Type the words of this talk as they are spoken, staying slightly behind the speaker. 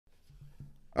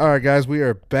All right, guys, we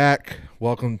are back.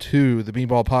 Welcome to the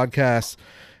Beanball Podcast,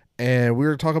 and we're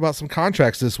going to talk about some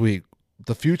contracts this week,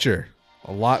 the future,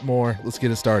 a lot more. Let's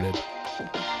get it started.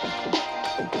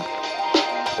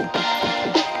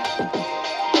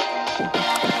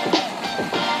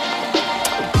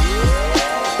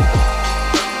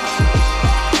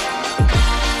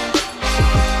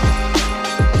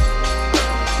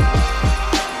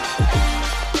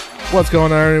 What's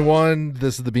going on, everyone?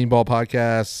 This is the Beanball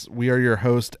Podcast. We are your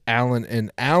host, Alan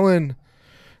and Alan.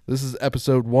 This is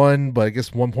episode 1, but I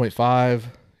guess 1.5,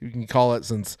 you can call it,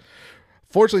 since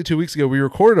fortunately 2 weeks ago we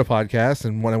recorded a podcast,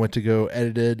 and when I went to go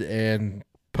edit it and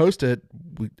post it,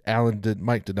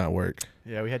 Mike did not work.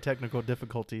 Yeah, we had technical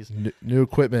difficulties. New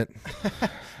equipment.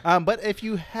 But if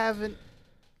you haven't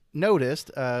noticed,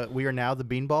 we are now the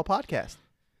Beanball Podcast.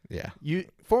 Yeah.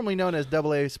 Formerly known as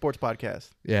AA Sports Podcast.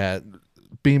 Yeah.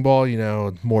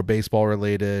 Beanball, more baseball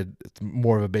related. It's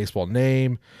more of a baseball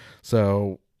name.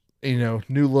 So,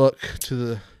 new look to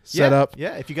the setup.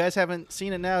 Yeah, if you guys haven't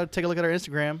seen it now, take a look at our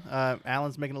Instagram.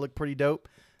 Alan's making it look pretty dope.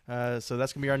 So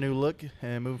that's going to be our new look.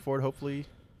 And moving forward, hopefully,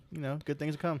 good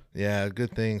things will come. Yeah,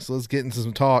 good things. So let's get into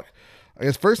some talk. I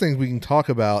guess first thing we can talk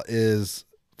about is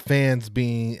fans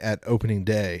being at opening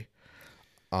day.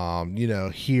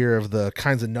 Here of the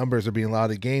kinds of numbers are being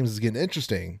allowed at games is getting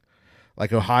interesting.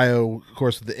 Like Ohio, of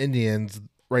course, with the Indians,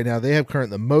 right now they have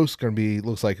the most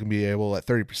looks like going to be able at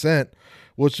 30%,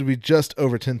 which would be just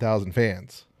over 10,000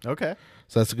 fans. Okay.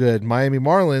 So that's good. Miami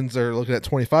Marlins are looking at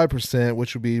 25%,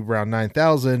 which would be around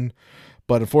 9,000.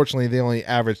 But unfortunately, they only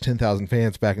averaged 10,000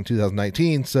 fans back in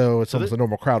 2019, so it's almost a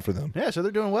normal crowd for them. Yeah, so they're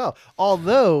doing well.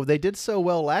 Although they did so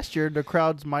well last year, the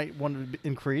crowds might want to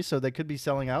increase, so they could be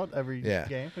selling out every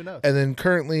game. Who knows? And then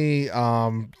currently,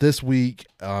 this week,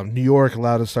 New York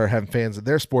allowed to start having fans at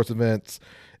their sports events.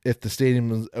 If the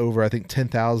stadium is over, I think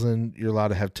 10,000, you're allowed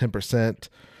to have 10%.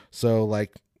 So,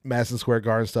 like Madison Square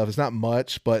Garden stuff, it's not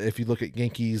much, but if you look at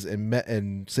Yankees and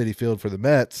Citi Field for the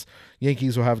Mets,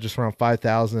 Yankees will have just around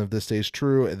 5,000 if this stays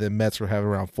true, and then Mets will have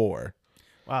around 4.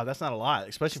 Wow, that's not a lot,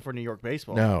 especially for New York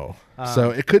baseball. No.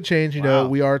 So it could change.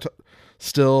 We are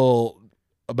still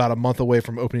about a month away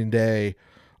from opening day.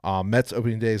 Mets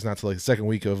opening day is not till like the second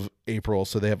week of April,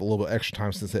 so they have a little bit extra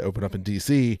time since they open up in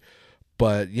D.C.,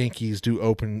 but Yankees do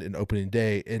open in opening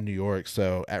day in New York.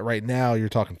 So right now, you're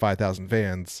talking 5,000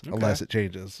 fans, unless it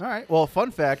changes. All right. Well,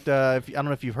 fun fact, I don't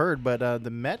know if you've heard, but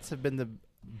the Mets have been the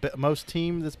most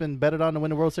team that's been betted on to win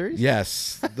the World Series.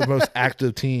 Yes, the most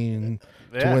active team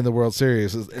to win the World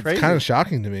Series. It's kind of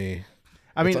shocking to me.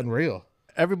 It's unreal.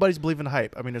 Everybody's believing the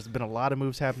hype. I mean, there's been a lot of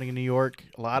moves happening in New York,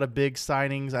 a lot of big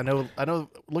signings. I know.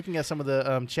 Looking at some of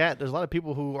the chat, there's a lot of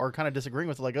people who are kind of disagreeing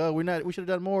with it, like, oh, we should have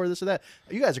done more, this or that.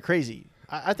 You guys are crazy.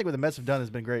 I think what the Mets have done has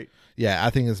been great. Yeah, I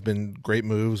think it's been great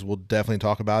moves. We'll definitely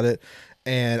talk about it.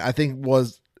 And I think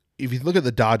if you look at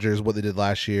the Dodgers, what they did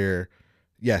last year,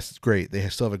 yes, it's great. They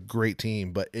still have a great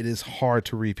team, but it is hard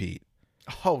to repeat.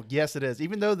 Oh, yes, it is.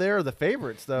 Even though they're the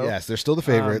favorites, though. Yes, they're still the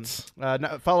favorites.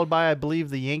 Followed by, I believe,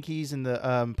 the Yankees and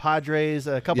the Padres.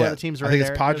 A couple other teams are in there. I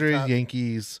think it's Padres,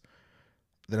 Yankees,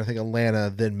 then I think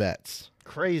Atlanta, then Mets.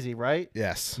 Crazy, right?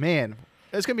 Yes. Man,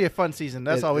 it's going to be a fun season.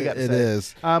 That's all we got to say. It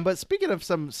is. But speaking of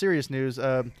some serious news,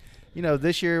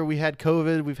 this year we had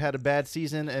COVID. We've had a bad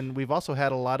season, and we've also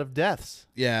had a lot of deaths.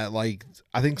 Yeah,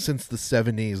 I think since the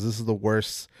 70s, this is the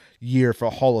worst year for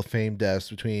Hall of Fame deaths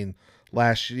between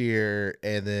last year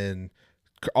and then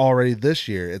already this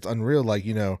year. It's unreal.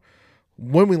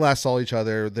 When we last saw each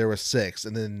other, there were 6,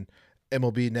 and then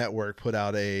MLB Network put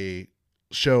out a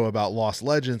show about lost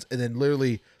legends, and then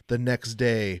literally the next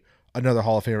day, another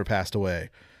Hall of Famer passed away.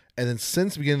 And then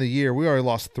since the beginning of the year, we already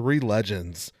lost 3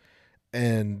 legends.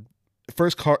 And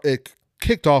it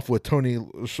kicked off with Tony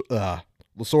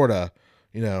Lasorda,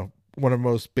 one of the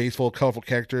most baseball, colorful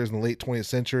characters in the late 20th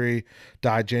century,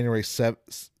 died January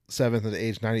 7th at the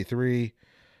age 93.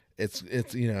 It's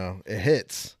it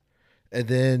hits. And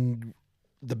then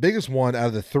the biggest one out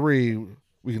of the 3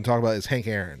 we can talk about is Hank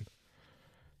Aaron.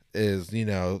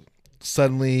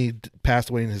 Suddenly passed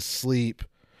away in his sleep.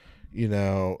 He's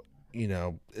the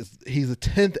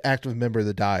 10th active member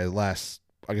that died last,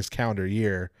 I guess, calendar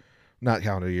year. Not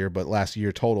calendar year, but last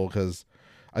year total, because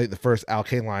I think the first Al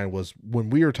Kaline was when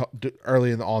we were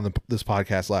early on this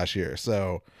podcast last year.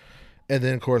 So, and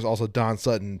then of course also Don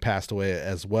Sutton passed away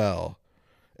as well.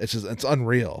 It's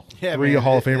unreal. Yeah, 3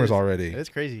 Hall of Famers already. It's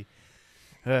crazy.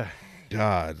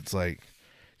 God, it's like,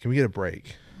 can we get a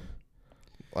break?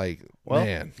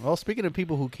 Man. Well, speaking of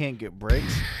people who can't get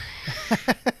breaks,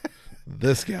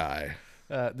 this guy.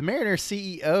 The Mariners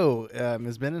CEO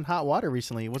has been in hot water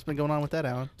recently. What's been going on with that,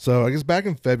 Alan? So I guess back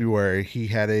in February, he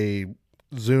had a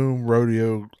Zoom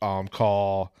rodeo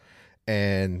call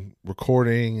and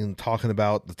recording and talking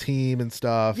about the team and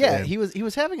stuff. Yeah, and, he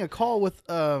was having a call with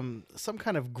some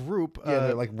kind of group.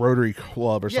 they're like Rotary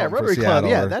Club or something. Rotary for Club. Seattle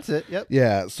Yeah, or- that's it. Yep.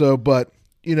 Yeah. So, but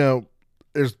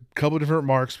there's a couple of different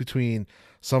marks between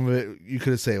some of it. You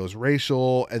could say it was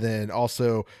racial, and then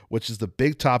also, which is the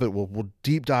big topic we'll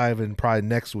deep dive in probably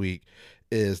next week,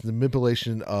 is the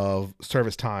manipulation of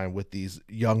service time with these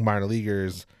young minor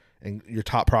leaguers and your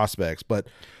top prospects. But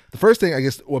the first thing, I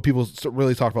guess, what people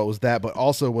really talked about was that, but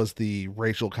also was the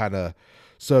racial kind of.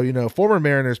 So, former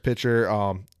Mariners pitcher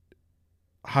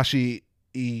Hashi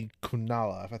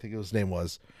Kunala, if I think his name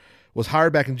was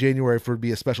hired back in January to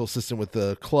be a special assistant with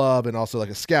the club and also like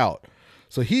a scout.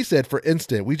 So he said, for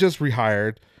instance, we just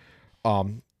rehired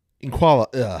wow,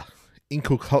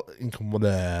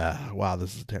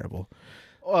 this is terrible.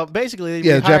 Well, basically,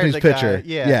 Yeah, we the hired Japanese the pitcher. guy.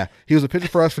 Yeah. He was a pitcher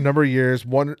for us for a number of years.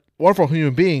 Wonderful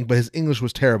human being, but his English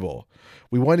was terrible.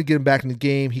 We wanted to get him back in the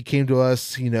game. He came to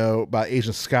us, about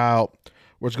Asian Scout,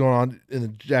 what's going on in the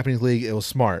Japanese league. It was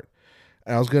smart.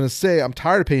 And I was going to say, I'm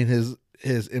tired of paying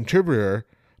his interpreter,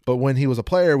 but when he was a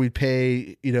player, we'd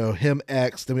pay, him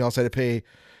X. Then we also had to pay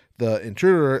the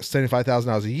intruder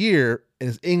 $75,000 a year, and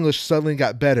his English suddenly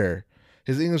got better.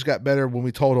 His English got better when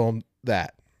we told him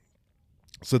that.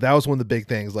 So that was one of the big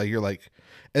things. Like, you're like,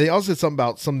 and they also said something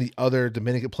about some of the other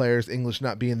Dominican players' English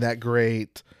not being that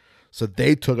great. So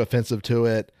they took offensive to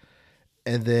it.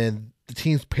 And then the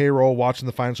team's payroll, watching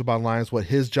the financial bottom line is what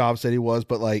his job said he was.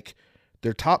 But like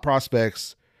their top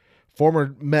prospects,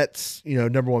 former Mets,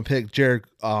 number one pick, Jared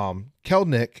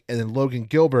Kelnick, and then Logan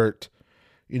Gilbert,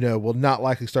 will not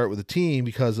likely start with the team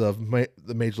because of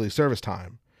the Major League Service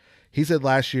time. He said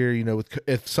last year,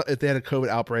 if they had a COVID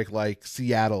outbreak like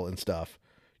Seattle and stuff,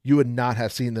 you would not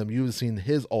have seen them. You would have seen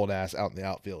his old ass out in the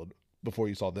outfield before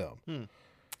you saw them.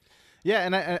 Yeah,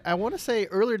 and I want to say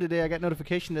earlier today I got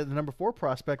notification that the number 4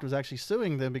 prospect was actually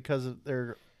suing them because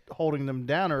they're holding them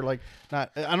down or like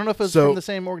not. I don't know if it was from the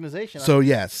same organization. So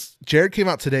yes, Jared came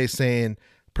out today saying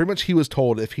pretty much he was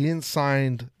told if he didn't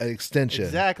sign an extension,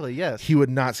 exactly, yes, he would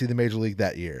not see the major league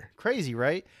that year. Crazy,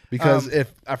 right? Because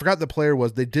if I forgot the player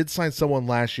was, they did sign someone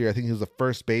last year. I think he was a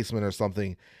first baseman or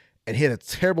something, and he had a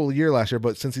terrible year last year.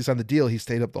 But since he signed the deal, he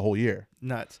stayed up the whole year.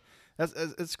 Nuts.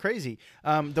 It's crazy.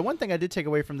 The one thing I did take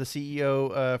away from the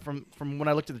CEO from when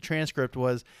I looked at the transcript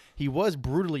was he was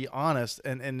brutally honest,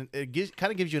 and it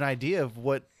kind of gives you an idea of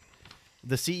what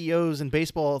the CEOs in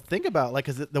baseball think about, like,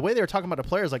 because the way they were talking about the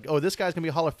players, like, oh, this guy's gonna be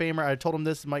a Hall of Famer. I told him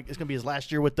this, Mike, it's gonna be his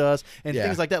last year with us, and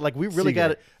things like that. Like, we really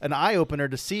got an eye opener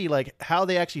to see like how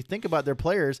they actually think about their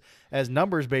players as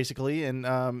numbers, basically, and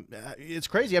it's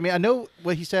crazy. I mean, I know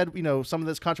what he said. Some of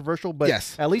that's controversial, but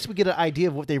at least we get an idea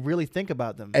of what they really think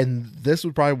about them. And this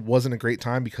probably wasn't a great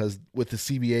time because with the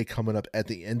CBA coming up at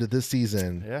the end of this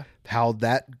season, how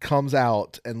that comes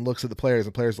out and looks at the players,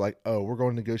 and players are like, oh, we're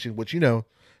going to negotiate, which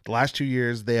the last 2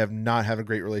 years, they have not had a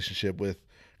great relationship with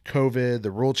COVID, the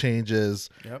rule changes,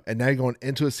 and now you're going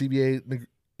into a CBA,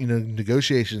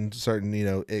 negotiation starting,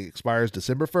 it expires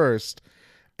December 1st,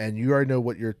 and you already know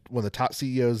what one of the top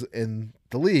CEOs in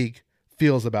the league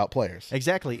feels about players.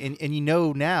 Exactly, and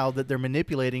now that they're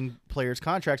manipulating players'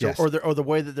 contracts or the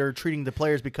way that they're treating the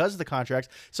players because of the contracts.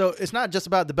 So it's not just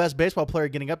about the best baseball player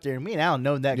getting up there. And me and Alan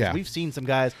know that because we've seen some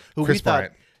guys who we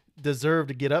thought deserve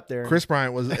to get up there. Chris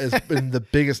Bryant has been the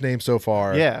biggest name so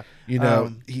far. Yeah.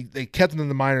 They kept him in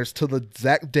the minors till the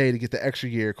exact day to get the extra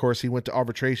year. Of course, he went to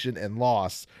arbitration and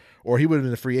lost, or he would have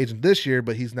been a free agent this year,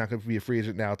 but he's not going to be a free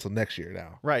agent now until next year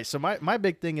now. Right. So my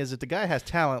big thing is if the guy has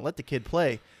talent, let the kid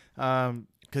play.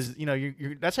 Because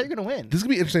that's how you're going to win. This is going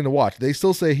to be interesting to watch. They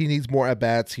still say he needs more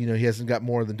at-bats. He hasn't got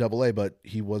more than AA, but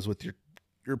he was with your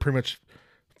pretty much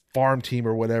farm team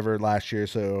or whatever last year.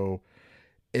 So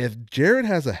if Jared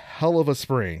has a hell of a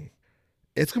spring,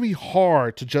 it's going to be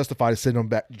hard to justify to send him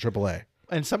back to AAA.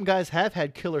 And some guys have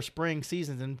had killer spring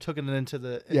seasons and took it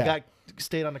into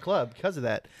stayed on the club because of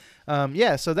that.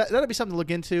 So that'll be something to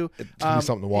look into. It's going to be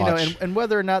something to watch. And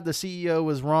whether or not the CEO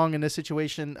was wrong in this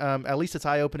situation, at least it's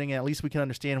eye-opening, and at least we can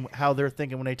understand how they're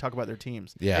thinking when they talk about their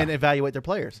teams and evaluate their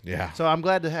players. Yeah. So I'm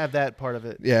glad to have that part of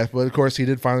it. Yeah, but of course he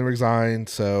did finally resign,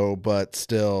 but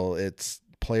still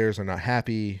players are not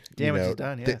happy. Damage is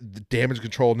done, the damage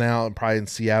control now, and probably in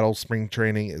Seattle, spring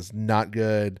training is not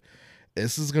good.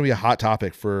 This is going to be a hot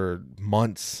topic for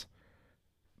months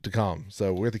to come.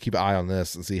 So we have to keep an eye on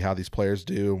this and see how these players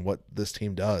do and what this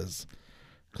team does,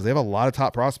 because they have a lot of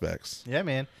top prospects. Yeah,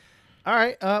 man. All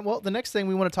right. Well, the next thing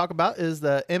we want to talk about is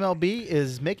the MLB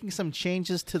is making some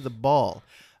changes to the ball.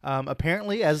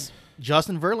 Apparently, as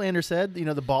Justin Verlander said,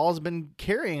 the ball's been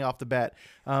carrying off the bat,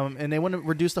 and they want to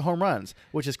reduce the home runs,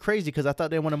 which is crazy because I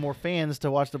thought they wanted more fans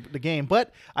to watch the game.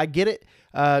 But I get it.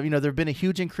 There've been a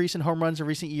huge increase in home runs in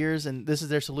recent years, and this is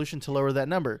their solution to lower that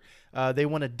number. They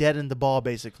want to deaden the ball,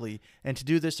 basically. And to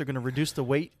do this, they're going to reduce the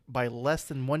weight by less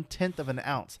than 1/10 of an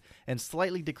ounce and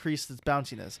slightly decrease its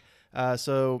bounciness.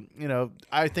 So,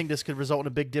 I think this could result in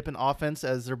a big dip in offense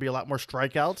as there'll be a lot more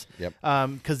strikeouts. Yep.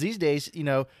 Because these days,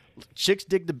 chicks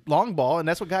dig the long ball, and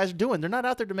that's what guys are doing. They're not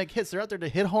out there to make hits. They're out there to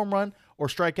hit home run or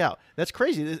strike out. That's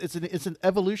crazy. It's an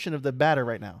evolution of the batter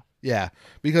right now. Yeah,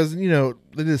 because, they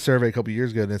did a survey a couple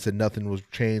years ago and it said nothing was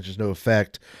changed. There's no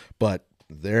effect, but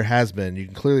there has been. You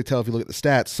can clearly tell if you look at the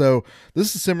stats. So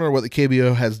this is similar to what the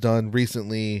KBO has done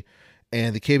recently.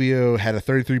 And the KBO had a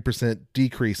 33%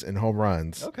 decrease in home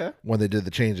runs when they did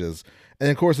the changes. And,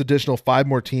 of course, additional 5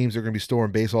 more teams are going to be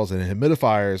storing baseballs and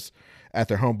humidifiers at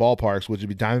their home ballparks, which would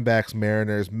be Diamondbacks,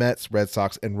 Mariners, Mets, Red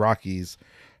Sox, and Rockies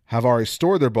have already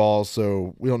stored their balls,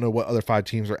 so we don't know what other 5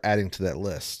 teams are adding to that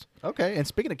list. Okay, and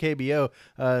speaking of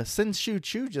KBO, Sin Shu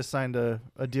Chu just signed a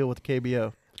deal with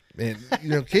KBO. Man,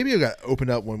 KBO got opened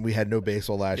up when we had no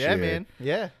baseball last year. Yeah, man,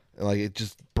 yeah. Like, it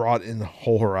just brought in the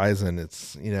whole horizon.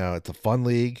 It's, it's a fun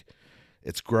league.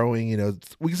 It's growing.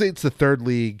 We can say it's the third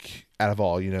league out of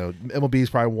all. MLB is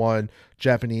probably one.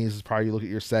 Japanese is probably, you look at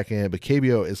your second. But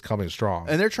KBO is coming strong.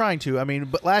 And they're trying to.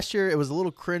 But last year it was a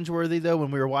little cringeworthy, though,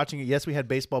 when we were watching it. Yes, we had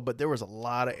baseball, but there was a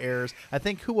lot of errors. I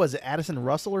think, who was it? Addison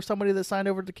Russell or somebody that signed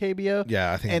over to KBO?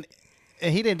 Yeah, I think.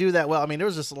 And he didn't do that well. There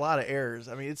was just a lot of errors.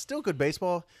 It's still good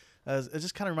baseball. It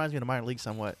just kind of reminds me of the minor league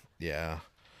somewhat. Yeah.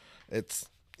 It's...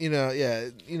 they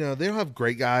don't have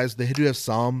great guys. They do have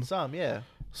some. Some, yeah.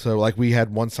 So, like, we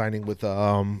had one signing with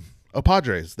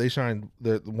Padres. They signed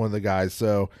one of the guys.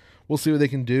 So, we'll see what they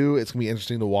can do. It's going to be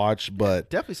interesting to watch. But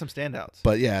definitely some standouts.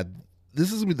 But, yeah,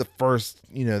 this is going to be the first,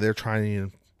 they're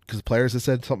trying, because players have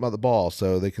said something about the ball.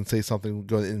 So, they can say something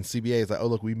going in CBA. It's like, oh,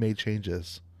 look, we made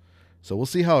changes. So, we'll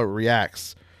see how it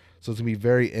reacts. So, it's going to be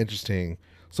very interesting.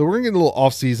 So, we're going to get a little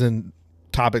off-season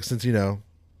topic since,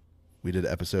 we did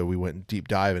an episode, we went deep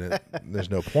dive in it.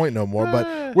 There's no point no more.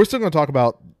 But we're still going to talk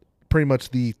about pretty much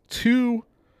the 2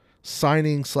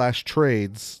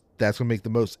 signing/trades that's going to make the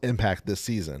most impact this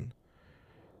season.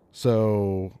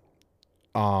 So,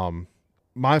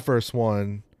 my first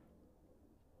one,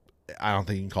 I don't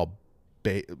think you can call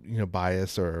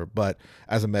bias but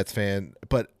as a Mets fan,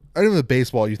 but other than the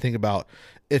baseball, you think about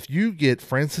if you get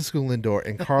Francisco Lindor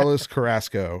and Carlos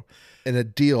Carrasco in a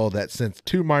deal that sends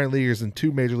 2 minor leaguers and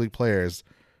 2 major league players,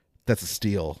 that's a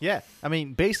steal. Yeah.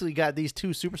 Basically got these 2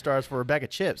 superstars for a bag of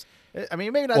chips.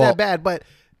 Maybe not that bad, but...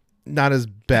 Not as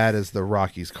bad as the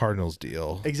Rockies-Cardinals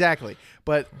deal. Exactly.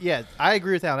 But, yeah, I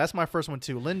agree with that. That's my first one,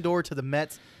 too. Lindor to the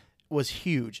Mets was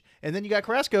huge. And then you got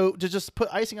Carrasco to just put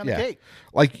icing on the cake.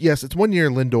 Like, yes, it's 1 year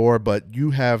Lindor, but you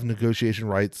have negotiation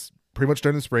rights pretty much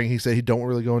during the spring. He said he don't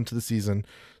really go into the season.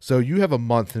 So you have a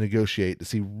month to negotiate to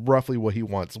see roughly what he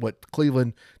wants, what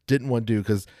Cleveland didn't want to do,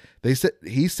 because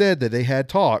he said that they had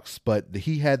talks, but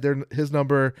he had his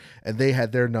number and they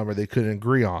had their number they couldn't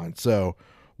agree on. So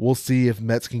we'll see if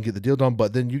Mets can get the deal done.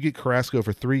 But then you get Carrasco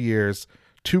for 3 years,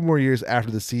 2 more years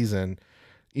after the season.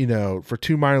 For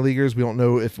 2 minor leaguers, we don't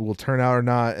know if it will turn out or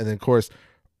not. And then, of course,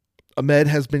 Ahmed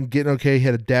has been getting okay. He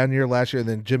had a down year last year, and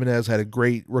then Jimenez had a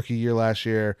great rookie year last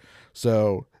year.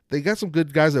 So they got some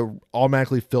good guys that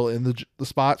automatically fill in the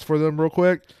spots for them real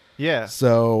quick. Yeah.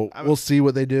 So we'll see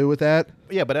what they do with that.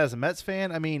 Yeah, but as a Mets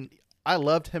fan, I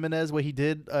loved Jimenez, what he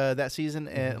did that season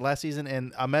and last season,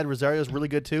 and Ahmed Rosario is really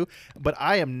good too. But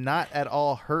I am not at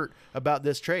all hurt about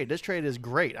this trade. This trade is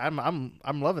great. I'm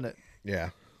loving it. Yeah.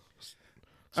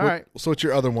 All right. So what's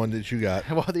your other one that you got?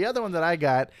 Well, the other one that I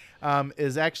got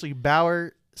is actually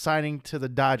Bauer signing to the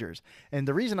Dodgers. And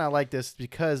the reason I like this is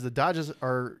because the Dodgers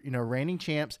are, reigning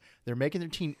champs. They're making their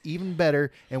team even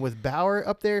better. And with Bauer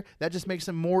up there, that just makes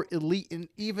them more elite and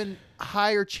even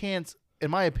higher chance,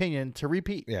 in my opinion, to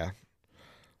repeat. Yeah.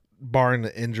 Barring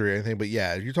the injury or anything. But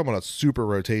yeah, you're talking about a super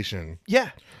rotation.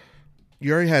 Yeah.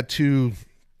 You already had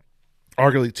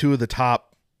arguably two of the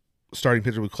top starting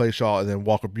pitchers with Clay Shaw, and then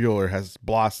Walker Buehler has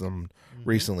blossomed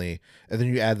recently. And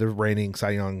then you add the reigning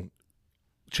Cy Young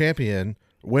champion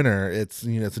winner. It's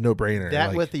it's a no-brainer.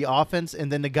 That with the offense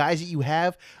and then the guys that you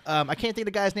have. I can't think of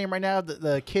the guy's name right now.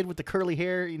 The kid with the curly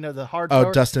hair, the hard thrower.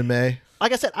 Oh, Dustin May.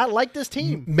 Like I said, I like this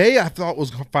team. May, I thought,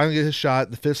 was finally get his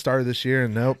shot, the 5th starter this year,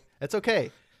 and nope. That's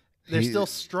okay. They're still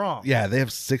strong. Yeah, they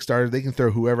have 6 starters. They can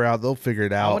throw whoever out. They'll figure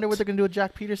it out. I wonder what they're going to do with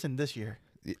Jack Peterson this year.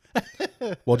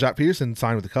 Well, Jack Peterson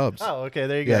signed with the Cubs. Oh, okay.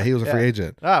 There you go. Yeah, he was a free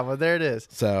agent. Ah, well, there it is.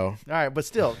 So, all right. But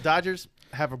still, Dodgers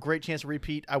have a great chance to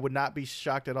repeat. I would not be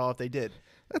shocked at all if they did.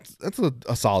 That's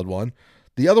a solid one.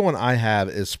 The other one I have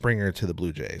is Springer to the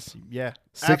Blue Jays. Yeah,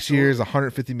 6 years,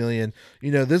 $150 million.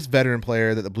 This veteran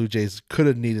player that the Blue Jays could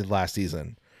have needed last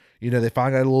season. They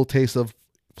finally got a little taste of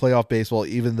playoff baseball,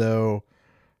 even though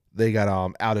they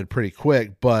got outed pretty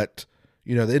quick. But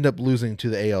they end up losing to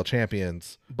the AL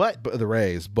champions, but the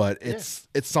Rays. But it's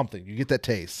something. You get that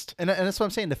taste, and that's what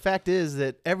I'm saying. The fact is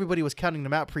that everybody was counting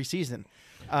them out preseason.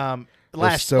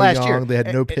 Last young. year They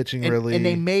had no pitching really, and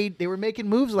they were making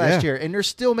moves last year, and they're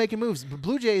still making moves. But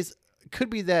Blue Jays could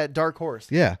be that dark horse.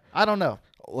 Yeah, I don't know.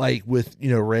 Like with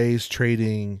Rays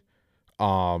trading,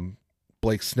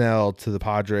 Blake Snell to the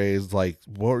Padres. Like,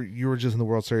 you were just in the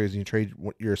World Series and you trade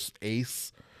your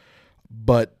ace,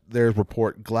 but there's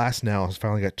report Glass now has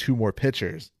finally got 2 more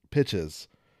pitches.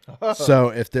 So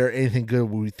if they're anything good,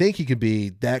 we think he could be,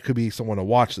 that could be someone to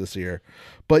watch this year.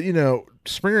 But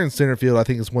Springer in center field, I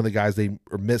think is one of the guys they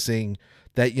are missing.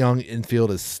 That young infield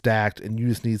is stacked, and you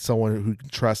just need someone who can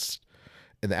trust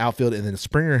in the outfield. And then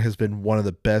Springer has been one of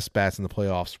the best bats in the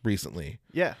playoffs recently.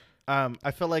 Yeah.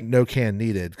 I feel like no can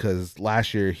needed, because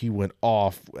last year he went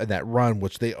off in that run,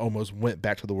 which they almost went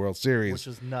back to the World Series, which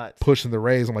was nuts, pushing the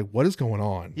Rays. I'm like, what is going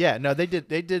on? Yeah, no, they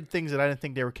did things that I didn't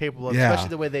think they were capable of, especially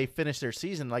the way they finished their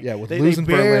season. Like, with losing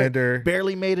Verlander,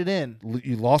 barely made it in.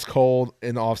 You lost Cole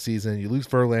in the offseason. You lose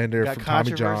Verlander from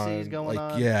Tommy John. Going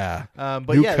on. Yeah, but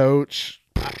new coach.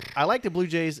 I like the Blue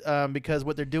Jays because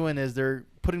what they're doing is they're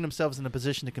putting themselves in a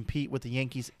position to compete with the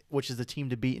Yankees, which is the team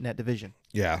to beat in that division.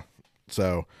 Yeah,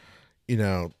 so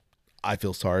I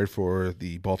feel sorry for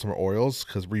the Baltimore Orioles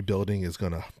because rebuilding is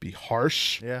going to be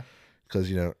harsh. Yeah. Because,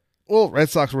 Red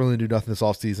Sox really do nothing this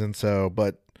offseason. So,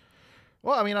 but.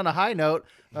 Well, I mean, on a high note,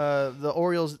 the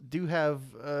Orioles do have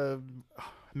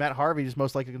Matt Harvey is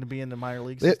most likely going to be in the minor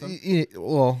league system.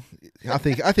 I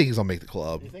think he's going to make the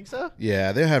club. You think so?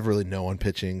 Yeah, they have really no one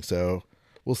pitching. So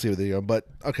we'll see what they do. But,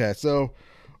 okay, so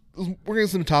we're going to get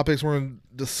some topics. We're going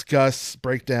to discuss,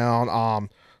 break down.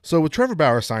 So with Trevor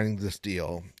Bauer signing this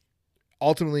deal,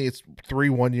 ultimately it's 3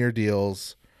 one-year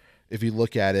deals. If you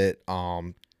look at it,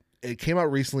 it came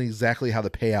out recently exactly how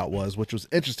the payout was, which was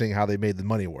interesting how they made the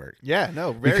money work. Yeah,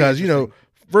 no, very because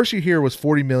first year here was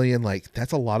 $40 million. Like,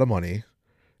 that's a lot of money,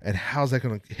 and how's that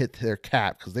going to hit their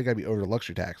cap? Because they got to be over the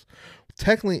luxury tax.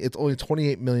 Technically, it's only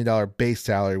 $28 million base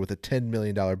salary with a $10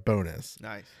 million bonus.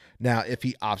 Nice. Now, if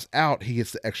he opts out, he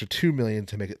gets the extra $2 million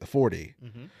to make it the 40.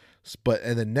 Mm-hmm.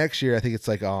 And then next year, I think it's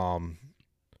like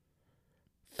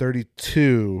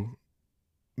 32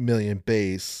 million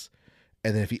base,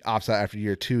 and then if he opts out after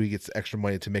year 2, he gets extra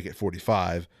money to make it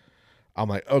 45. I'm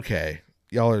like, okay,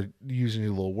 y'all are using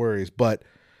your little worries. But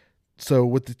so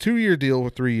with the 2-year deal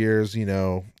with 3 years,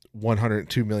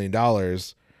 $102 million.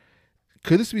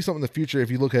 Could this be something in the future?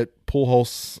 If you look at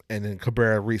Pujols and then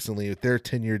Cabrera recently with their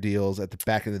 10-year deals at the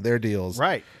back end of their deals,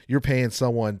 right? You're paying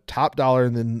someone top dollar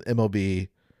in the MLB.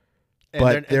 And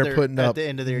but they're putting up at the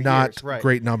end of their not years, right.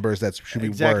 great numbers that should be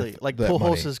worth like that Pujols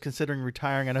money. is considering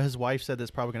retiring. I know his wife said that's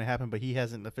probably going to happen, but he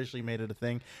hasn't officially made it a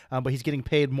thing. But he's getting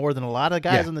paid more than a lot of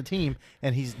guys on the team,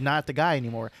 and he's not the guy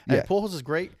anymore. And Pujols is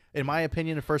great, in my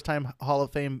opinion, a first-time Hall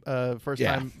of Fame,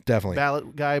 first-time definitely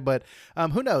ballot guy. But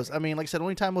who knows? I mean, like I said,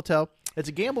 only time will tell. It's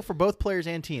a gamble for both players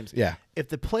and teams. Yeah. If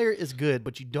the player is good,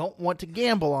 but you don't want to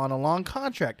gamble on a long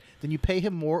contract, then you pay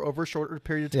him more over a shorter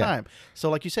period of time. So,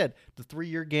 like you said, the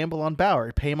 3-year gamble on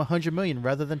Bauer, pay him $100 million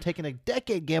rather than taking a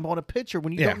decade gamble on a pitcher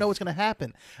when you don't know what's going to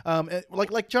happen.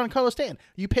 Like Giancarlo Stanton,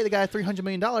 you pay the guy $300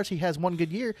 million, he has one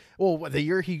good year. Well, the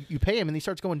year you pay him, and he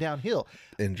starts going downhill.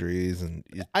 Injuries and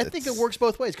I think it works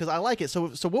both ways because I like it. So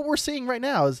what we're seeing right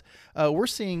now is we're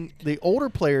seeing the older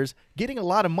players getting a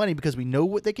lot of money because we know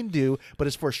what they can do, but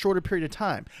it's for a shorter period of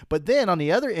time. But then on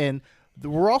the other end,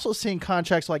 we're also seeing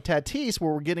contracts like Tatis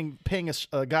where we're paying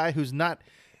a guy who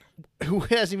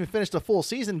hasn't even finished a full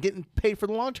season getting paid for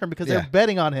the long term because they're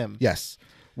betting on him. Yes.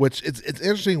 Which it's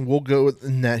interesting. We'll go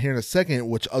in that here in a second,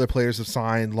 which other players have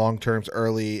signed long terms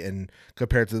early and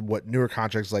compared to what newer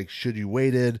contracts, like should you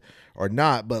waited or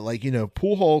not. But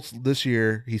Pujols this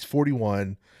year, he's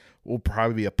 41, will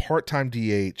probably be a part-time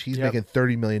DH. He's making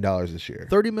 $30 million this year.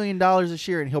 $30 million this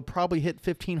year, and he'll probably hit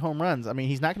 15 home runs. I mean,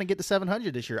 he's not going to get to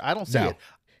 700 this year. I don't see it.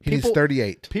 He needs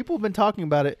 38. People have been talking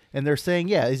about it, and they're saying,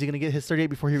 is he going to get his 38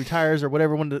 before he retires or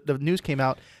whatever when the news came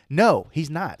out? No,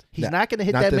 he's not. He's not going to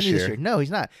hit that many this year. No,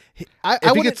 he's not.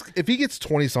 If he gets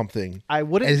 20-something, I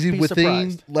wouldn't be within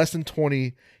surprised. Less than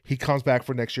 20, he comes back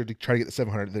for next year to try to get the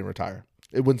 700 then retire.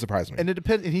 It wouldn't surprise me. And it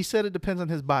depends. And he said it depends on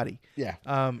his body. Yeah.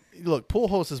 Look,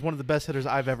 Pujols is one of the best hitters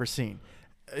I've ever seen.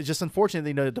 It's just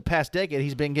unfortunate, the past decade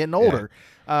he's been getting older.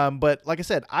 But like I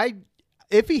said,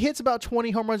 if he hits about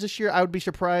 20 home runs this year, I would be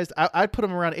surprised. I'd put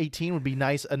him around 18. Would be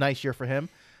nice, a nice year for him.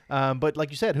 But like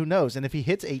you said, who knows? And if he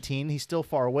hits 18, he's still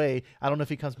far away. I don't know if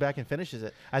he comes back and finishes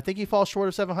it. I think he falls short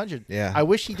of 700. Yeah. I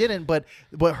wish he didn't, but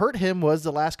what hurt him was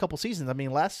the last couple seasons. I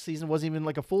mean, last season wasn't even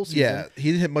like a full season. Yeah,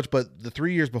 he didn't hit much, but the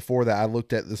 3 years before that, I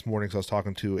looked at this morning because I was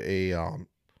talking to a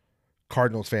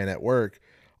Cardinals fan at work.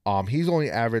 He's only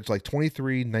averaged like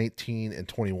 23, 19, and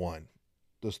 21.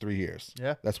 Those 3 years.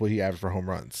 Yeah. That's what he averaged for home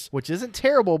runs. Which isn't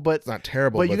terrible, but It's not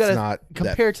terrible, but you it's gotta not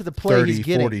compare to the play 30, he's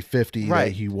getting. 40, 50 right.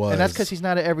 that he was. And that's because he's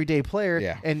not an everyday player.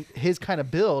 Yeah. And his kind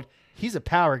of build, he's a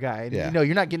power guy. And Yeah.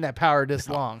 you're not getting that power this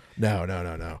long.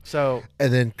 No. So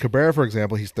And then Cabrera, for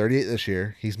example, he's 38 this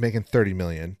year. He's making $30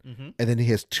 million. And then he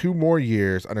has 2 more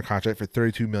years under contract for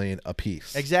 $32 million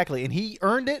apiece. exactly. And he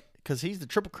earned it because he's the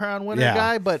Triple Crown winner Yeah.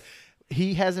 guy, but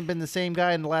he hasn't been the same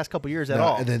guy in the last couple years at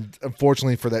all. And then,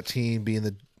 unfortunately, for that team being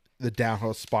the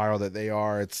downhill spiral that they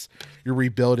are, you're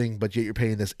rebuilding, but yet you're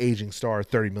paying this aging star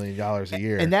 $30 million a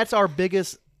year. And that's our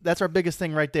biggest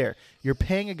thing right there. You're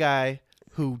paying a guy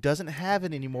who doesn't have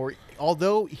it anymore,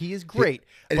 although he is great.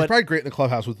 And but he's probably great in the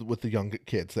clubhouse with the young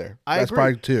kids there. I That's agree.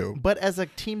 probably too. But as a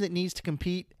team that needs to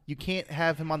compete, you can't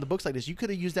have him on the books like this. You could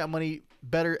have used that money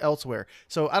better elsewhere.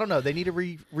 So I don't know. They need to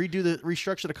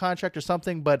restructure the contract or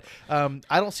something. But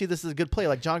I don't see this as a good play.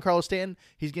 Like Giancarlo Stanton,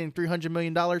 he's getting $300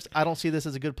 million. I don't see this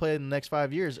as a good play in the next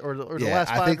 5 years or the last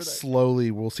 5. I think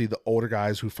slowly we'll see the older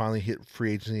guys who finally hit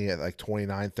free agency at like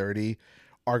 29, 30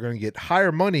 are going to get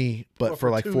higher money, but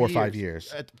for like 4 or 5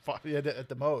 years. At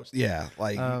the most. Yeah,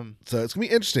 like so it's gonna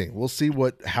be interesting. We'll see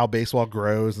how baseball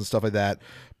grows and stuff like that.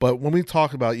 But when we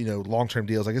talk about long-term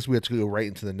deals, I guess we have to go right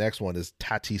into the next one. Is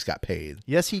Tatis got paid?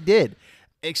 Yes, he did.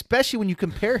 Especially when you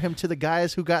compare him to the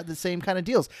guys who got the same kind of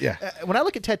deals. Yeah. When I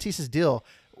look at Tatis's deal,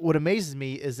 what amazes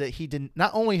me is that he didn't.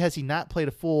 Not only has he not played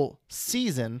a full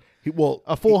season,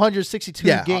 a full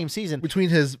 162 game season between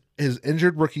his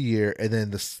injured rookie year and then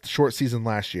the short season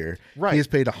last year. Right. He has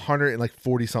played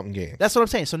 140 something games. That's what I'm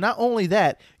saying. So not only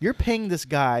that, you're paying this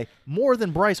guy more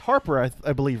than Bryce Harper,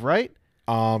 I believe, right?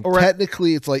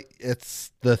 Technically,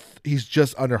 he's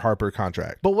just under Harper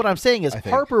contract. But what I'm saying is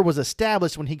Harper was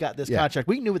established when he got this contract.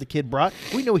 We knew what the kid brought.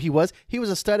 We knew what he was. He was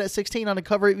a stud at 16 on the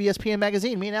cover of ESPN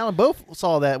magazine. Me and Alan both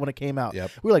saw that when it came out.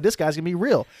 Yep. We were like, this guy's going to be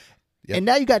real. Yep. And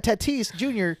now you got Tatis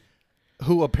Jr.,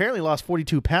 who apparently lost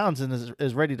 42 pounds and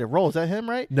is ready to roll. Is that him,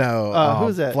 right? No.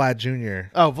 Who's that? Vlad Jr.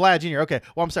 Oh, Vlad Jr. Okay.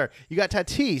 Well, I'm sorry. You got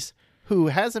Tatis, who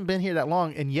hasn't been here that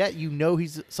long, and yet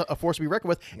he's a force to be reckoned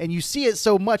with, and you see it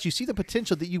so much. You see the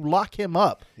potential that you lock him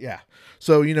up. Yeah.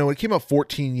 So, it came up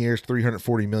 14 years,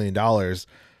 $340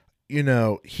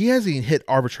 million. He hasn't even hit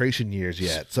arbitration years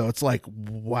yet. So it's like,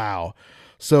 wow.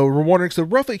 So we're wondering,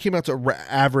 roughly it came out to an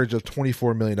average of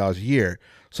 $24 million a year.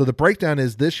 So the breakdown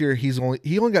is this year, he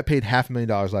only got paid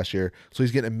 $500,000 last year. So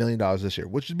he's getting $1 million this year,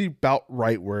 which would be about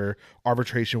right where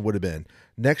arbitration would have been.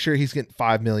 Next year, he's getting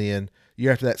 $5 million.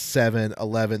 Year after that, 7,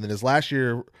 11. Then his last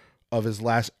year of his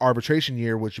last arbitration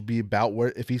year, which would be about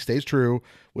where, if he stays true,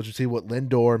 which would see what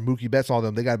Lindor, Mookie Betts, all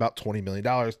them, they got about $20 million.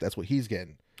 That's what he's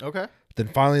getting. Okay. Then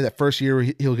finally, that first year,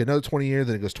 he'll get another 20 years.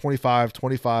 Then it goes 25,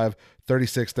 25,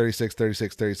 36, 36,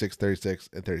 36, 36, 36,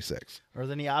 and 36. Are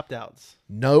there any opt-outs?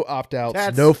 No opt-outs,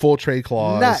 That's no full trade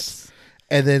clause. Nuts.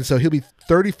 And then so he'll be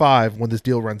 35 when this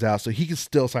deal runs out. So he can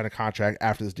still sign a contract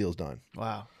after this deal's done.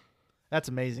 Wow. That's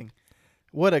amazing.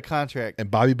 What a contract. And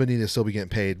Bobby Bonilla still be getting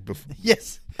paid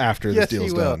yes. after this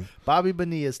deal's done. Bobby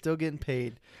Bonilla is still getting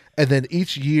paid. And then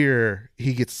each year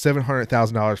he gets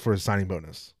 $700,000 for his signing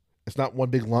bonus. It's not one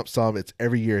big lump sum. It's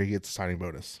every year he gets a signing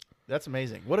bonus. That's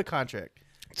amazing. What a contract.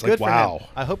 It's good like, wow. for him.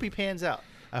 I hope he pans out.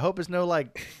 I hope it's no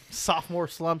sophomore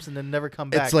slumps and then never come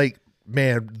back. It's like,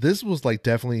 man, this was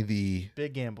definitely the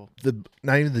big gamble.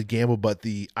 Not even the gamble, but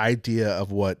the idea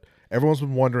of what everyone's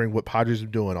been wondering what Padres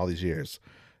have been doing all these years.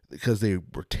 Because they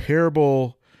were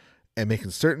terrible and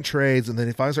making certain trades, and then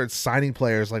he finally started signing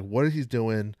players. Like, what is he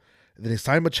doing? And then he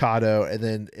signed Machado, and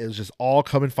then it was just all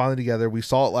coming finally together. We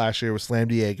saw it last year with Slam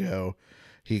Diego.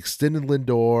 He extended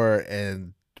Lindor,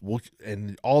 and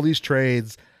all these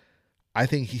trades. I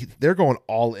think they're going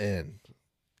all in,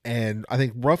 and I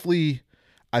think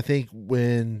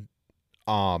when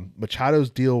Machado's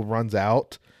deal runs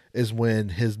out is when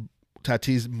his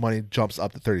Tatis money jumps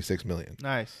up to $36 million.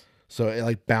 Nice. So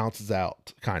it bounces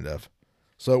out, kind of.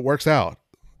 So it works out.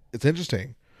 It's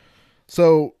interesting.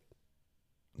 So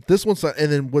this one's, and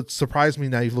then what surprised me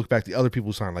now, you look back, the other people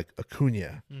who signed, like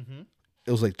Acuna. Mm-hmm.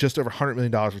 It was just over $100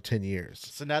 million for 10 years.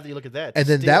 So now that you look at that. And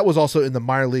then that was also in the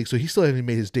minor league, so he still hasn't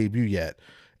made his debut yet.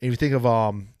 And if you think of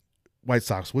White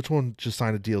Sox, which one just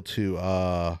signed a deal to,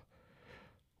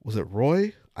 was it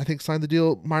Roy? I think signed the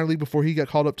deal minor league before he got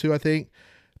called up too, I think.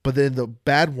 But then the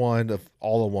bad one of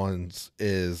all the ones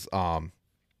is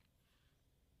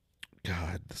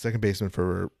God, the second baseman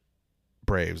for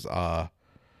Braves,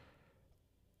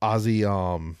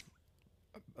 Ozzy.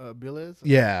 Billis?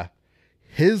 Yeah,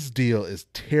 his deal is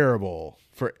terrible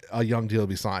for a young deal to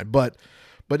be signed. But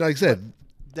like I said,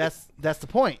 That's the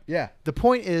point. yeah, The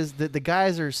point is that the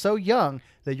guys are so young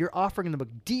that you're offering them a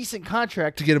decent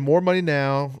contract. to get him more money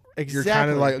now. You're kind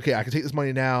Exactly. of like, okay, I can take this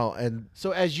money now, and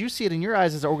So as you see it in your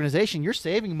eyes as an organization, you're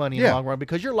saving money in the Yeah. long run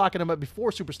because you're locking them up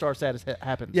before superstar status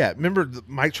happens. yeah. Remember,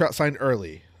 Mike Trout signed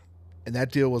early, and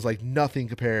that deal was like nothing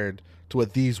compared to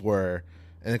what these were.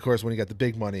 And of course, when you got the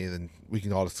big money, then we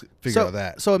can all just figure out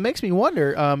that. So it makes me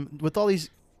wonder, with all these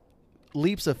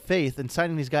leaps of faith and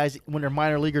signing these guys when they're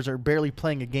minor leaguers or barely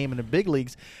playing a game in the big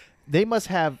leagues, they must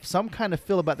have some kind of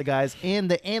feel about the guys,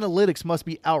 and the analytics must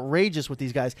be outrageous with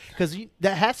these guys because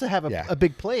that has to have Yeah. a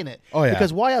big play in it. Oh, yeah.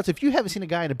 Because why else? If you haven't seen a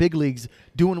guy in the big leagues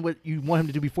doing what you want him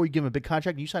to do before you give him a big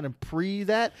contract, and you sign him pre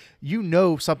that, you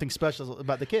know something special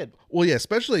about the kid. Well, yeah,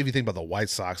 especially if you think about the White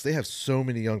Sox, they have so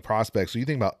many young prospects. So you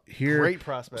think about here, Great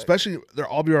prospects. especially they'll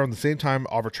all be around the same time.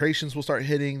 Arbitrations will start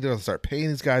hitting. They'll start paying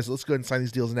these guys. Let's go ahead and sign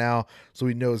these deals now, so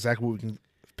we know exactly what we can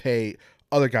pay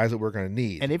other guys that we're going to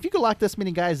need. And if you could lock this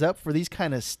many guys up for these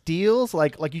kind of steals,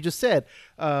 like you just said,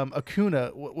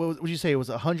 Acuna, what would you say it was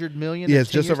 $100 million? yeah, in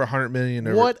it's 10 just years? over $100 million.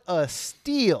 Over, What a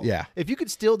steal! Yeah. If you could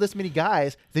steal this many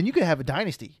guys, then you could have a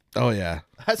dynasty. Oh yeah,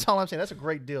 That's all I'm saying. That's a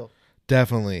great deal.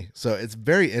 definitely. So it's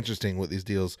very interesting with these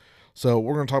deals. So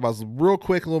we're going to talk about this real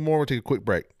quick, a little more. We'll take a quick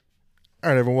break. All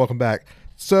right, everyone, welcome back.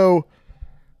 So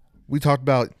we talked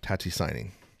about Tatis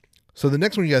signing. So the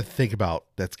next one you got to think about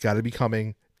that's got to be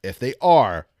coming, if they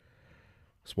are,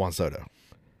 is Juan Soto.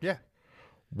 Yeah.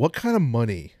 What kind of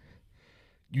money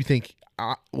you think?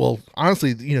 Well,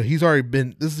 honestly, he's already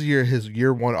been. This is his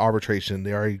year one arbitration.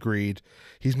 They already agreed.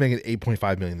 He's making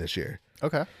 $8.5 million this year.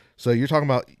 Okay. So you're talking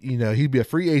about, he'd be a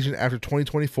free agent after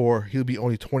 2024. He'll be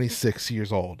only 26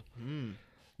 years old.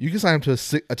 You can sign him to a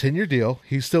 10-year deal.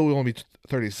 He still will only be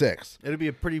 36. It'd be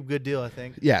a pretty good deal, I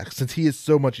think. Yeah, since he is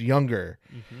so much younger.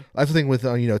 That's the thing with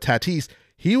Tatis.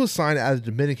 He was signed out of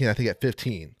the Dominican, I think, at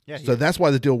 15. Yeah, so that's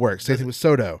why the deal works. Same thing with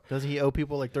Soto. Doesn't he owe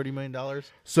people like $30 million?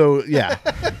 So yeah.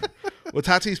 Well,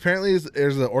 Tatis apparently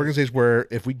there's an organization where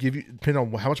if we give you, depending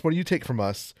on how much money you take from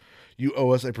us, you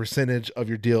owe us a percentage of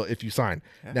your deal if you sign.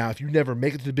 Yeah. Now, if you never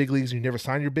make it to the big leagues and you never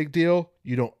sign your big deal,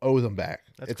 you don't owe them back.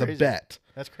 It's crazy. A bet.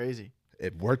 That's crazy.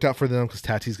 It worked out for them because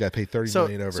Tatis got paid $30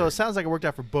 million over. So it sounds like it worked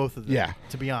out for both of them. Yeah.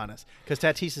 To be honest, because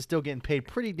Tatis is still getting paid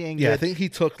pretty dang good. Yeah, I think he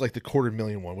took like the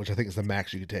 $250,000 one, which I think is the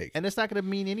max you could take. And it's not going to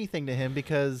mean anything to him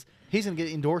because he's going to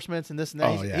get endorsements and this and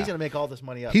that. He's going to make all this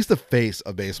money up. He's the face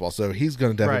of baseball, so he's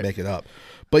going to definitely make it up.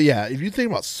 But yeah, if you think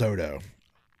about Soto,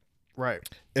 right?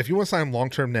 If you want to sign him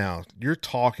long term now, you're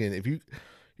talking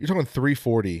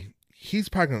 340. He's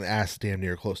probably going to ask damn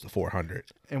near close to 400.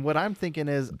 And what I'm thinking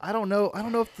is, I don't know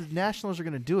if the Nationals are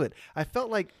going to do it. I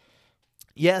felt like,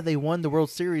 yeah, they won the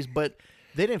World Series, but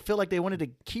they didn't feel like they wanted to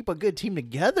keep a good team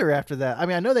together after that. I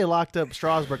mean, I know they locked up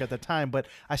Strasburg at the time, but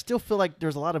I still feel like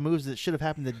there's a lot of moves that should have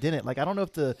happened that didn't. Like, I don't know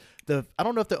if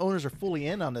the owners are fully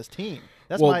in on this team.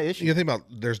 That's my issue. You think about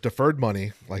there's deferred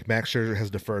money, like Max Scherzer has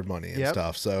deferred money and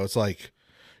stuff. So it's like,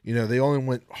 they only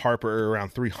went Harper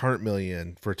around $300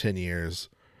 million for 10 years.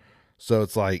 So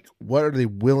it's like, what are they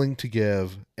willing to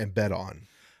give and bet on?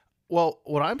 Well,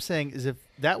 what I'm saying is if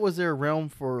that was their realm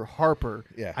for Harper,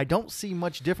 I don't see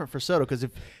much different for Soto because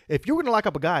if you were going to lock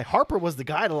up a guy, Harper was the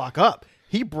guy to lock up.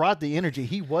 He brought the energy.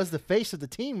 He was the face of the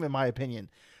team, in my opinion.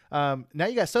 Now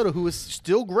you got Soto, who is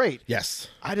still great. Yes.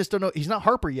 I just don't know. He's not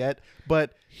Harper yet,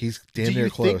 but he's damn near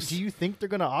close. Do you think they're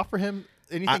going to offer him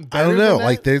anything better? I don't know. Than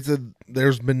like that?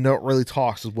 there's been no really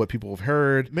talks of what people have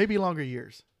heard. Maybe longer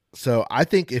years. So I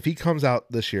think if he comes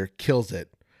out this year, kills it,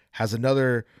 has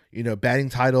another, batting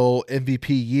title, MVP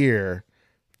year,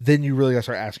 then you really got to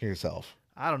start asking yourself.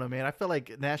 I don't know, man. I feel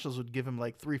like Nationals would give him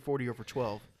like 340 over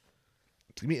 12.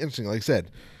 It's going to be interesting. Like I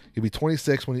said, he'll be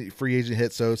 26 when the free agent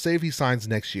hits. So say if he signs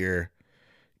next year,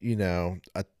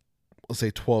 let's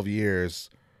say 12 years.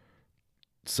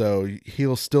 So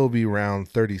he'll still be around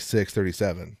 36,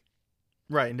 37.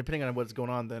 Right. And depending on what's going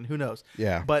on, then who knows?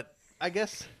 Yeah. But I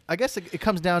guess it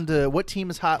comes down to what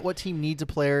team is hot, what team needs a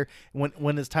player,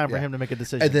 when it's time for him to make a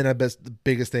decision. And then I bet the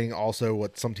biggest thing also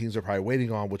what some teams are probably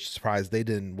waiting on, which is surprised they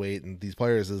didn't wait, and these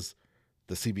players is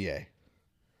the CBA.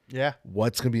 Yeah.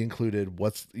 What's going to be included?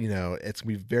 It's going to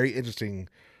be very interesting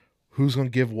who's going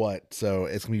to give what. So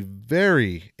it's going to be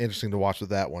very interesting to watch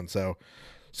with that one. So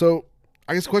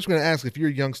I guess the question I'm going to ask, if you're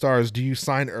young stars, do you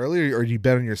sign early or do you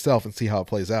bet on yourself and see how it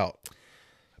plays out?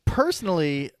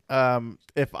 Personally,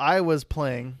 if I was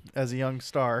playing as a young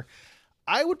star,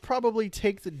 I would probably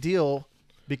take the deal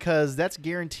because that's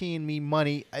guaranteeing me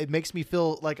money. It makes me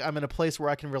feel like I'm in a place where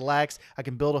I can relax. I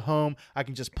can build a home. I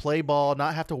can just play ball,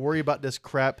 not have to worry about this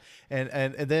crap.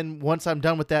 And then once I'm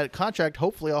done with that contract,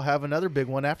 hopefully I'll have another big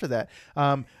one after that.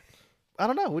 I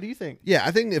don't know. What do you think? Yeah,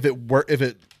 I think if it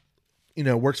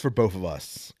works for both of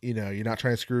us. You're not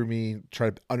trying to screw me, try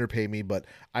to underpay me, but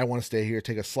I want to stay here,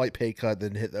 take a slight pay cut,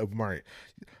 then hit the open market.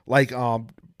 Like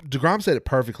DeGrom said it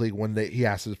perfectly when he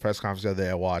asked his press conference the other day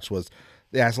I watched was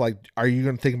they asked like, are you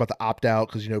going to think about the opt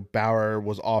out because Bauer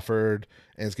was offered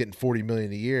and is getting $40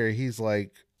 million a year? He's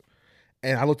like,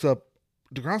 and I looked up,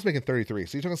 DeGrom's making 33,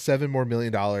 so he's talking $7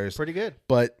 million more. Pretty good,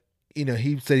 but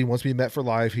he said he wants to be met for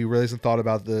life. He really hasn't thought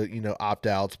about the opt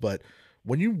outs, but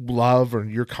when you love or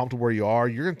you're comfortable where you are,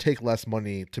 you're going to take less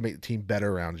money to make the team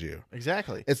better around you.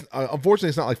 Exactly. It's unfortunately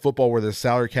it's not like football where there's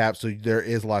salary cap, so there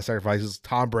is a lot of sacrifices.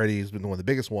 Tom Brady has been one of the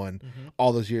biggest one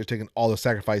all those years, taking all those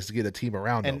sacrifices to get a team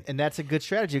around him. And that's a good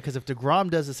strategy because if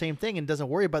DeGrom does the same thing and doesn't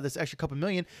worry about this extra couple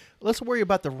million, let's worry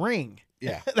about the ring.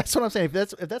 Yeah, that's what I'm saying.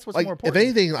 If that's what's like, more important. If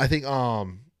anything, I think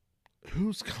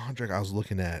whose contract I was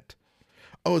looking at?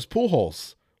 Oh, it's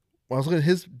Pujols. When I was looking at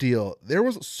his deal, there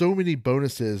was so many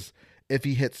bonuses if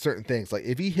he hit certain things. Like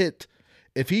if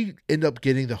he ended up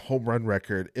getting the home run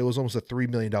record, it was almost a $3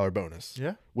 million bonus.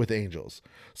 Yeah. With Angels.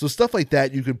 So stuff like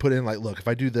that you can put in like, look, if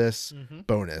I do this,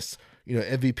 bonus,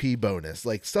 MVP bonus,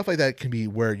 like stuff like that can be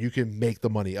where you can make the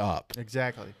money up.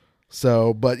 Exactly.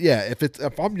 So, but yeah,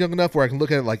 if I'm young enough where I can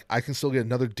look at it like I can still get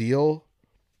another deal,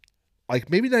 like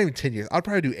maybe not even 10 years, I'd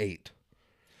probably do 8.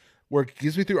 Where it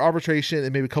gets me through arbitration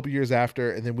and maybe a couple years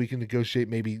after, and then we can negotiate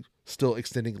maybe still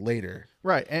extending later.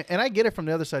 Right. And I get it from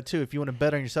the other side, too. If you want to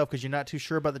bet on yourself because you're not too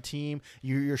sure about the team,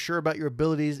 you're sure about your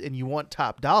abilities, and you want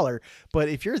top dollar. But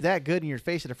if you're that good and you're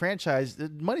facing a franchise, the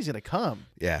money's going to come.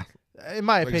 Yeah. In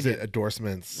my like opinion. You said,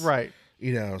 endorsements. Right.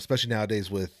 Especially nowadays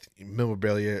with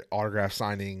memorabilia, autograph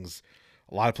signings.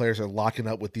 A lot of players are locking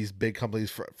up with these big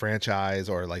companies, franchise,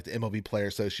 or like the MLB Player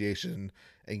Association,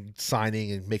 and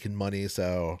signing and making money.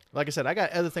 So, like I said, I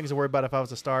got other things to worry about if I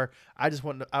was a star. I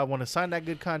want to sign that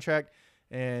good contract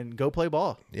and go play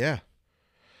ball. Yeah.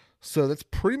 So that's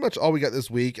pretty much all we got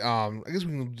this week. I guess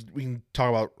we can talk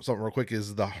about something real quick.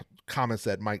 Is the comments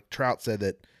that Mike Trout said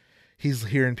that he's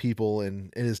hearing people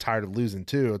and is tired of losing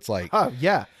too. It's like, oh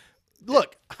yeah,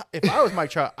 look, if I was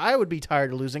Mike Trout, I would be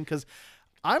tired of losing because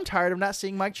I'm tired of not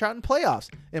seeing Mike Trout in playoffs.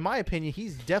 In my opinion,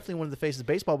 he's definitely one of the faces of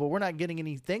baseball, but we're not getting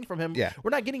anything from him. Yeah.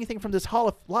 We're not getting anything from this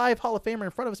live Hall of Famer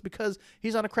in front of us because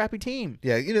he's on a crappy team.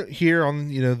 Yeah, here on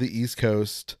the East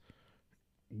Coast,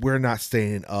 we're not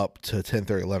staying up to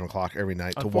 10:30, 11 o'clock every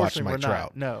night to watch Mike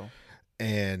Trout. No.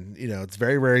 And it's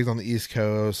very rare he's on the East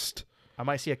Coast. I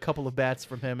might see a couple of bats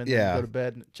from him and then go to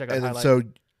bed and check out highlights. So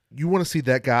you want to see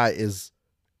that guy is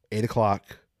 8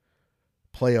 o'clock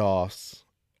playoffs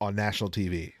on national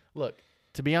TV. Look,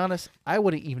 to be honest, I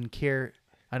wouldn't even care.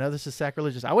 I know this is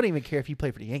sacrilegious. I wouldn't even care if he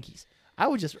played for the Yankees. I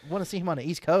would just want to see him on the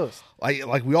East Coast.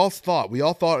 Like we all thought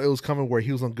it was coming where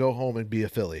he was going to go home and be a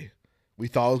Philly. We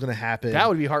thought it was going to happen. That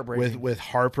would be heartbreaking. With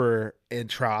Harper and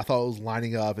Trout. I thought it was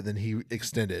lining up, and then he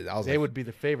extended. They would be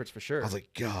the favorites for sure. I was like,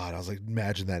 God.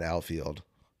 Imagine that outfield.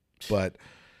 But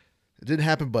it didn't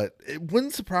happen. But it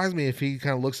wouldn't surprise me if he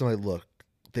kind of looks and like, look,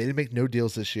 they didn't make no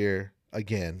deals this year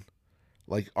again.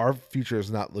 Like, our future is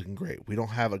not looking great. We don't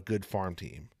have a good farm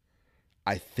team.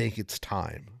 I think it's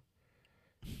time.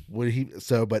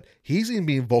 But he's even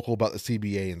being vocal about the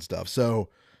CBA and stuff. So,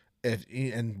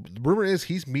 and the rumor is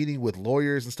he's meeting with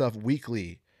lawyers and stuff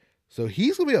weekly. So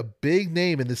he's going to be a big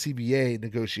name in the CBA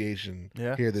negotiation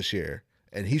here this year.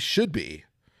 And he should be.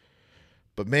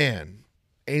 But man,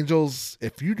 Angels,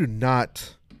 if you do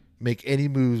not make any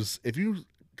moves, if you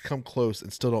come close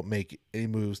and still don't make any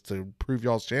moves to improve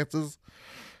y'all's chances,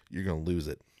 you're going to lose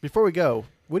it. Before we go,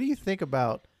 what do you think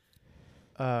about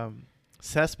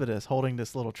Cespedes holding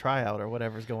this little tryout or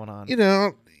whatever's going on?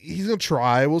 He's going to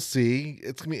try. We'll see.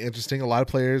 It's going to be interesting. A lot of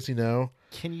players,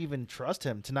 Can you even trust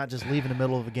him to not just leave in the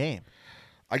middle of a game?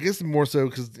 I guess more so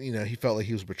because, he felt like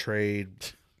he was betrayed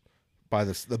by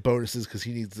the bonuses because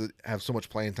he needs to have so much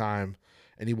playing time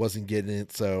and he wasn't getting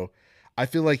it. So I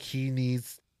feel like he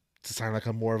needs to sign like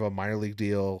a more of a minor league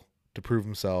deal to prove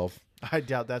himself. I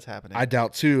doubt that's happening. I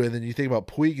doubt too. And then you think about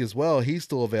Puig as well. He's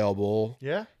still available.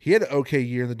 Yeah. He had an okay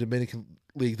year in the Dominican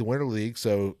League, the Winter League.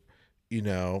 So,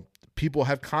 people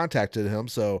have contacted him.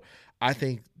 So I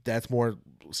think that's more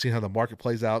seeing how the market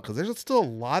plays out because there's still a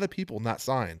lot of people not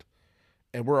signed.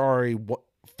 And we're already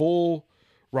full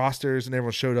rosters and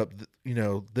everyone showed up,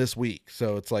 this week.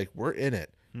 So it's like we're in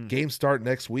it. Games start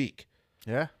next week.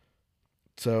 Yeah.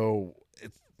 So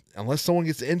unless someone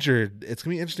gets injured, it's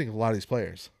going to be interesting with a lot of these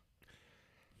players.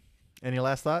 Any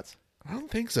last thoughts? I don't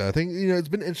think so. I think it's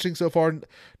been interesting so far.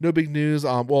 No big news.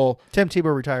 Well, Tim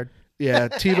Tebow retired. yeah,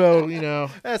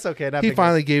 Tebow. That's okay. Not He big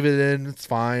finally news. gave it in. It's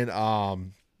fine.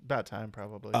 About time,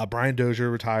 probably. Brian Dozier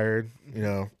retired.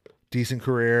 Decent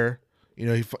career.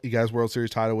 He got his World Series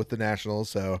title with the Nationals.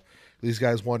 So these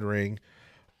guys won ring.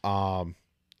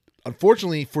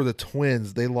 Unfortunately for the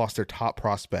Twins, they lost their top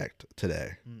prospect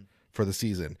today for the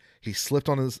season. He slipped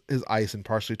on his ice and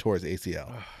partially tore his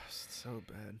ACL. Oh, so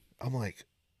bad. I'm like,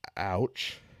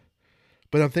 ouch.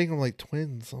 But I'm thinking, like,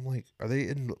 Twins. I'm like, are they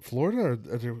in Florida or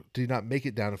do you not make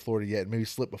it down to Florida yet? And maybe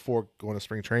slip before going to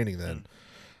spring training then.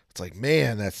 It's like,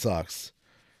 man, that sucks.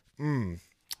 All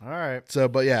right. So,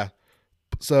 but yeah.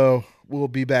 So we'll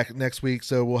be back next week.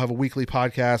 So we'll have a weekly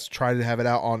podcast. Try to have it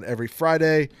out on every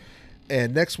Friday.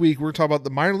 And next week, we're going to talk about the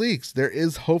minor leagues. There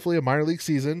is hopefully a minor league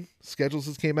season. Schedules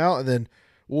just came out. And then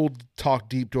we'll talk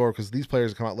deep door because these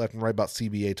players come out left and right about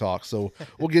CBA talk. So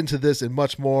we'll get into this and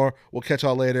much more. We'll catch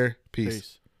y'all later.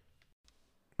 Peace.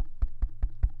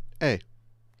 Hey,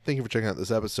 thank you for checking out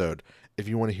this episode. If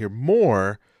you want to hear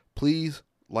more, please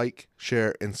like,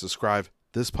 share, and subscribe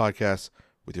this podcast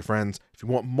with your friends. If you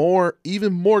want more,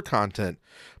 even more content,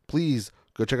 please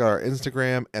go check out our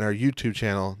Instagram and our YouTube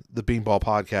channel, The Beanball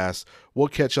Podcast. We'll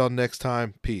catch y'all next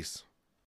time. Peace.